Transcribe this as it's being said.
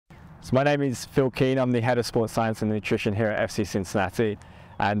So my name is Keehne. I'm the Head of Sports Science and Nutrition here at FC Cincinnati,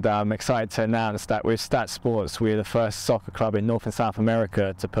 and I'm excited to announce that with STATSports we're the first soccer club in North and South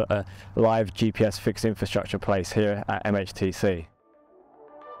America to put a live GPS fixed infrastructure in place here at MHTC.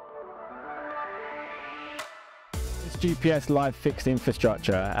 This GPS live fixed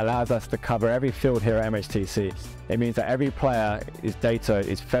infrastructure allows us to cover every field here at MHTC. It means that every player's data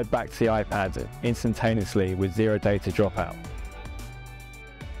is fed back to the iPad instantaneously with zero data dropout.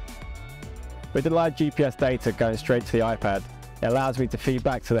 With the live GPS data going straight to the iPad, it allows me to feed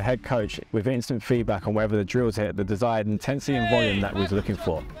back to the head coach with instant feedback on whether the drills hit the desired intensity and volume that we was looking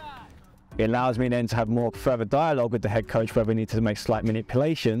for. It allows me then to have more further dialogue with the head coach where we need to make slight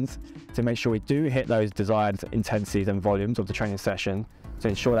manipulations to make sure we do hit those desired intensities and volumes of the training session to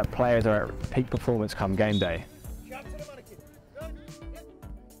ensure that players are at peak performance come game day.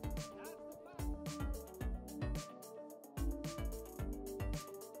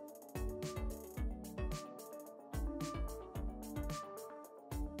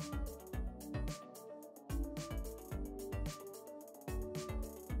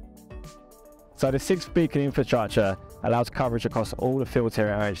 So the 6-beacon infrastructure allows coverage across all the fields here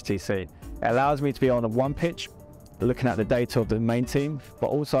at MHTC. It allows me to be on one pitch, looking at the data of the main team, but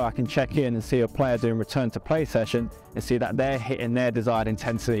also I can check in and see a player doing return to play session and see that they're hitting their desired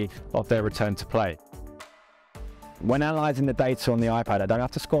intensity of their return to play. When analysing the data on the iPad, I don't have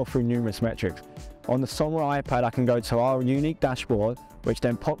to scroll through numerous metrics. On the Somra iPad, I can go to our unique dashboard, which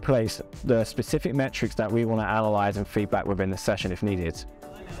then populates the specific metrics that we want to analyse and feedback within the session if needed.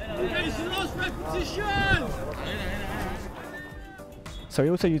 So we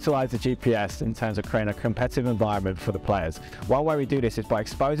also utilise the GPS in terms of creating a competitive environment for the players. One way we do this is by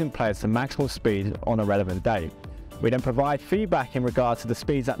exposing players to maximal speed on a relevant day. We then provide feedback in regards to the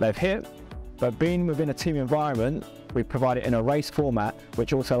speeds that they've hit, but being within a team environment, we provide it in a race format,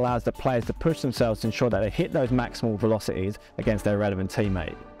 which also allows the players to push themselves to ensure that they hit those maximal velocities against their relevant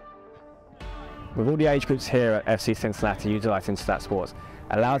teammate. With all the age groups here at FC Cincinnati utilising STATSports,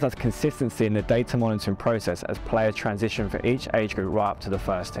 allows us consistency in the data monitoring process as players transition for each age group right up to the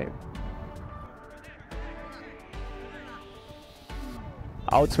first team.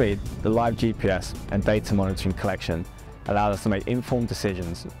 Ultimately, the live GPS and data monitoring collection allows us to make informed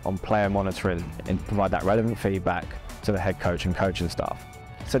decisions on player monitoring and provide that relevant feedback to the head coach and coaching staff.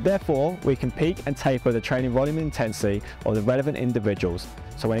 So therefore, we can peak and taper the training volume and intensity of the relevant individuals,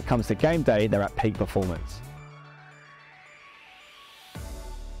 so when it comes to game day, they're at peak performance.